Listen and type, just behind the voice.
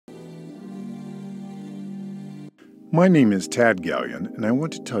My name is Tad Gallion, and I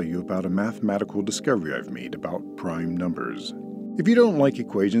want to tell you about a mathematical discovery I've made about prime numbers. If you don't like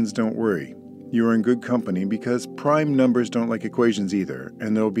equations, don't worry. You are in good company because prime numbers don't like equations either,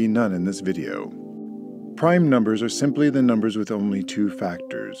 and there will be none in this video. Prime numbers are simply the numbers with only two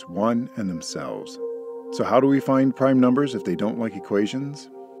factors, 1 and themselves. So how do we find prime numbers if they don't like equations?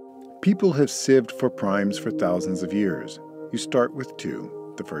 People have sieved for primes for thousands of years. You start with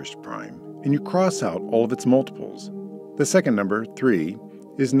 2, the first prime, and you cross out all of its multiples. The second number, 3,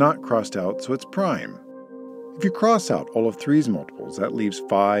 is not crossed out, so it's prime. If you cross out all of 3's multiples, that leaves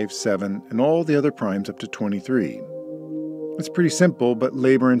 5, 7, and all the other primes up to 23. It's pretty simple, but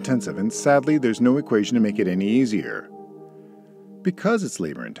labor-intensive, and sadly, there's no equation to make it any easier. Because it's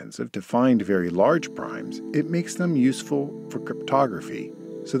labor-intensive to find very large primes, it makes them useful for cryptography,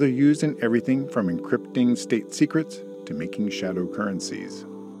 so they're used in everything from encrypting state secrets to making shadow currencies.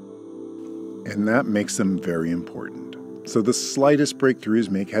 And that makes them very important. So the slightest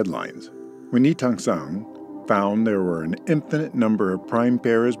breakthroughs make headlines. When Yi Tangzheng found there were an infinite number of prime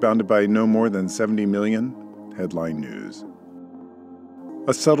pairs bounded by no more than 70 million, headline news.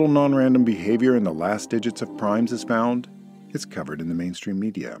 A subtle non-random behavior in the last digits of primes is found, it's covered in the mainstream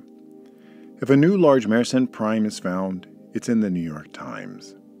media. If a new large Mersenne prime is found, it's in the New York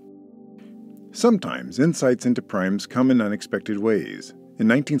Times. Sometimes insights into primes come in unexpected ways. In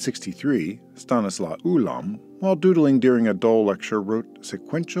 1963, Stanislaw Ulam, while doodling during a dull lecture, wrote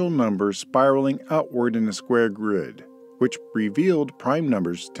sequential numbers spiraling outward in a square grid, which revealed prime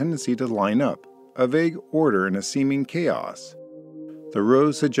numbers' tendency to line up, a vague order in a seeming chaos. The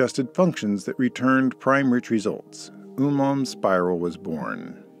rows suggested functions that returned prime-rich results. Ulam's spiral was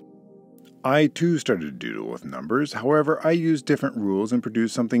born. I too started to doodle with numbers, however I used different rules and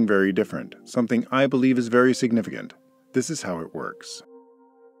produced something very different, something I believe is very significant. This is how it works.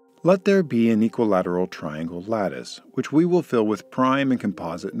 Let there be an equilateral triangle lattice, which we will fill with prime and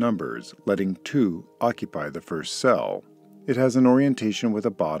composite numbers, letting 2 occupy the first cell. It has an orientation with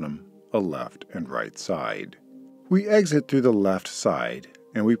a bottom, a left, and right side. We exit through the left side,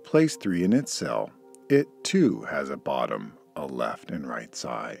 and we place 3 in its cell. It too has a bottom, a left, and right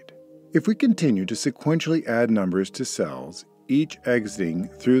side. If we continue to sequentially add numbers to cells, each exiting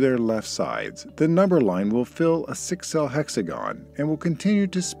through their left sides, the number line will fill a 6-cell hexagon and will continue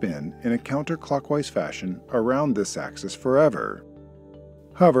to spin in a counterclockwise fashion around this axis forever.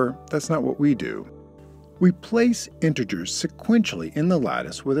 However, that's not what we do. We place integers sequentially in the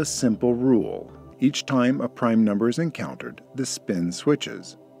lattice with a simple rule. Each time a prime number is encountered, the spin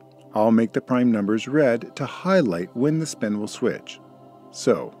switches. I'll make the prime numbers red to highlight when the spin will switch.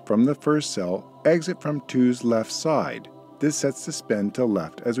 So, from the first cell, exit from 2's left side. This sets the spin to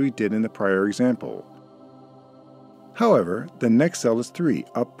left as we did in the prior example. However, the next cell is 3,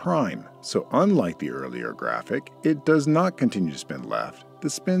 a prime, so unlike the earlier graphic, it does not continue to spin left. The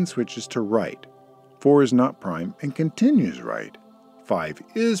spin switches to right. 4 is not prime and continues right. 5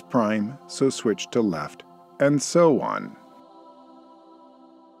 is prime, so switch to left, and so on.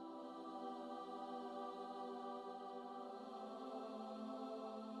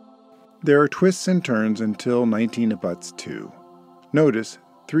 There are twists and turns until 19 abuts 2. Notice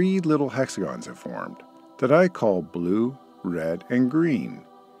 3 little hexagons have formed that I call blue, red, and green,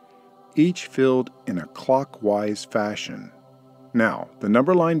 each filled in a clockwise fashion. Now, the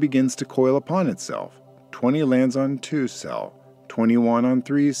number line begins to coil upon itself. 20 lands on 2's cell, 21 on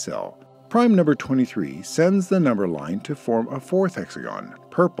 3's cell. Prime number 23 sends the number line to form a 4th hexagon,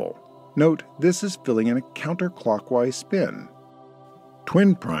 purple. Note, this is filling in a counterclockwise spin.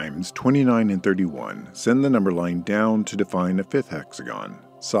 Twin primes 29 and 31 send the number line down to define a 5th hexagon,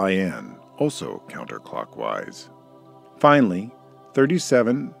 cyan, also counterclockwise. Finally,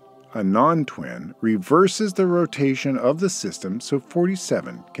 37, a non-twin, reverses the rotation of the system so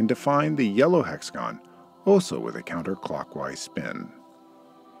 47 can define the yellow hexagon, also with a counterclockwise spin.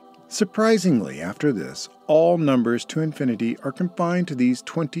 Surprisingly, after this, all numbers to infinity are confined to these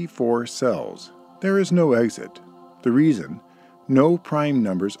 24 cells. There is no exit. The reason? No prime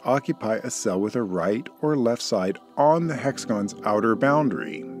numbers occupy a cell with a right or left side on the hexagon's outer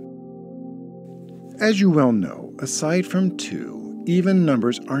boundary. As you well know, aside from 2, even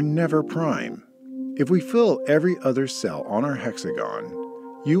numbers are never prime. If we fill every other cell on our hexagon,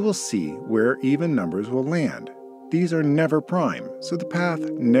 you will see where even numbers will land. These are never prime, so the path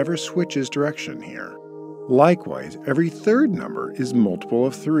never switches direction here. Likewise, every third number is multiple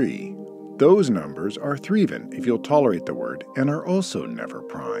of 3. Those numbers are threeven, if you'll tolerate the word, and are also never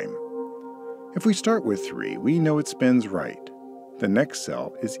prime. If we start with 3, we know it spins right. The next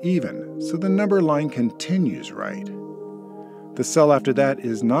cell is even, so the number line continues right. The cell after that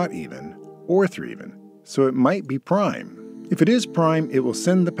is not even, or threeven, so it might be prime. If it is prime, it will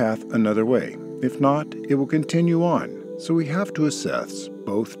send the path another way. If not, it will continue on, so we have to assess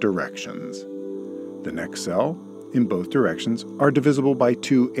both directions. The next cell in both directions are divisible by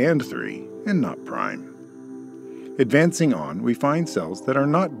 2 and 3, and not prime. Advancing on, we find cells that are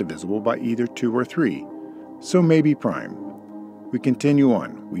not divisible by either 2 or 3, so maybe prime. We continue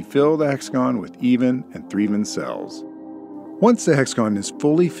on. We fill the hexagon with even and threeven cells. Once the hexagon is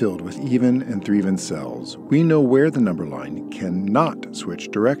fully filled with even and threeven cells, we know where the number line cannot switch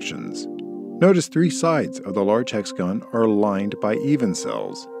directions. Notice 3 sides of the large hexagon are lined by even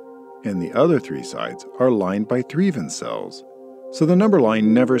cells, and the other 3 sides are lined by threeven cells. So the number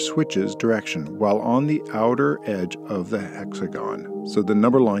line never switches direction while on the outer edge of the hexagon, so the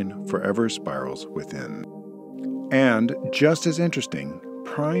number line forever spirals within. And, just as interesting,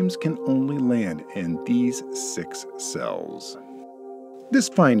 primes can only land in these 6 cells. This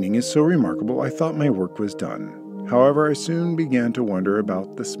finding is so remarkable I thought my work was done. However, I soon began to wonder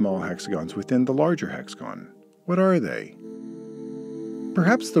about the small hexagons within the larger hexagon. What are they?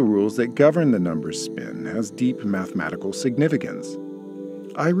 Perhaps the rules that govern the number's spin has deep mathematical significance.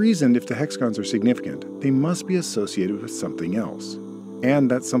 I reasoned if the hexagons are significant, they must be associated with something else, and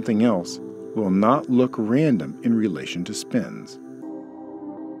that something else will not look random in relation to spins.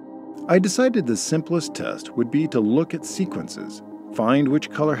 I decided the simplest test would be to look at sequences, find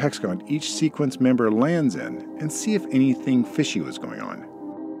which color hexagon each sequence member lands in, and see if anything fishy was going on.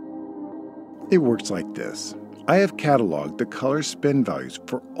 It works like this. I have cataloged the color spin values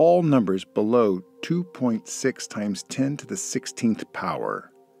for all numbers below 2.6 times 10 to the 16th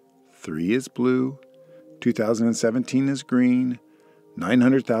power. 3 is blue, 2017 is green,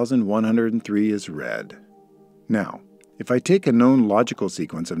 900,103 is red. Now, if I take a known logical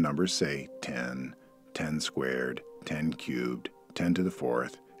sequence of numbers, say 10, 10 squared, 10 cubed, 10 to the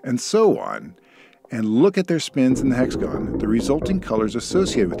 4th, and so on, and look at their spins in the hexagon, the resulting colors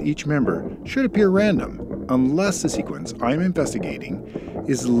associated with each member should appear random, unless the sequence I'm investigating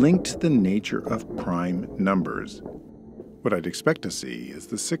is linked to the nature of prime numbers. What I'd expect to see is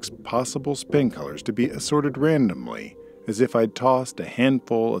the 6 possible spin colors to be assorted randomly, as if I'd tossed a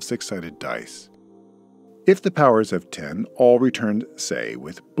handful of 6-sided dice. If the powers of 10 all returned, say,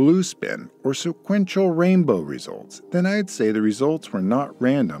 with blue spin or sequential rainbow results, then I'd say the results were not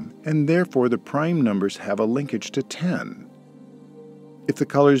random, and therefore the prime numbers have a linkage to 10. If the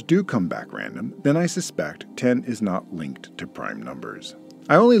colors do come back random, then I suspect 10 is not linked to prime numbers.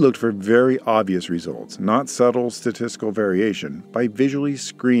 I only looked for very obvious results, not subtle statistical variation, by visually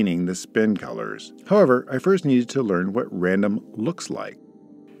screening the spin colors. However, I first needed to learn what random looks like.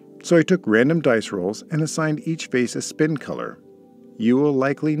 So I took random dice rolls and assigned each face a spin color. You will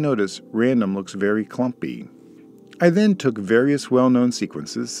likely notice random looks very clumpy. I then took various well-known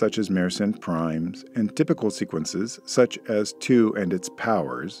sequences such as Mersenne primes and typical sequences such as 2 and its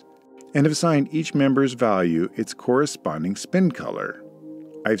powers, and have assigned each member's value its corresponding spin color.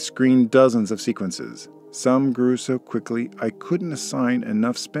 I've screened dozens of sequences. Some grew so quickly I couldn't assign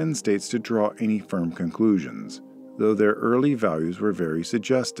enough spin states to draw any firm conclusions, though their early values were very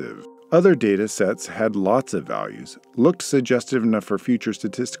suggestive. Other data sets had lots of values, looked suggestive enough for future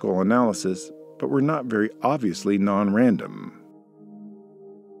statistical analysis, but were not very obviously non-random.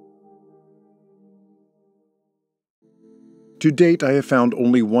 To date, I have found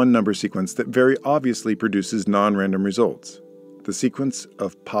only one number sequence that very obviously produces non-random results, the sequence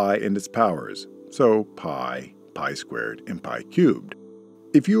of pi and its powers, so pi, pi squared, and pi cubed.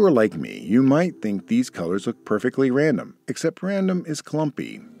 If you are like me, you might think these colors look perfectly random, except random is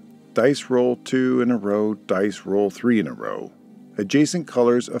clumpy. Dice roll 2 in a row, dice roll 3 in a row. Adjacent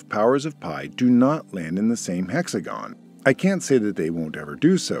colors of powers of pi do not land in the same hexagon. I can't say that they won't ever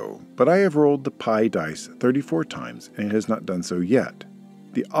do so, but I have rolled the pi dice 34 times and it has not done so yet.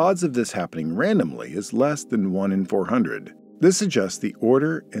 The odds of this happening randomly is less than 1 in 400. This suggests the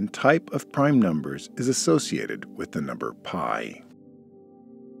order and type of prime numbers is associated with the number pi.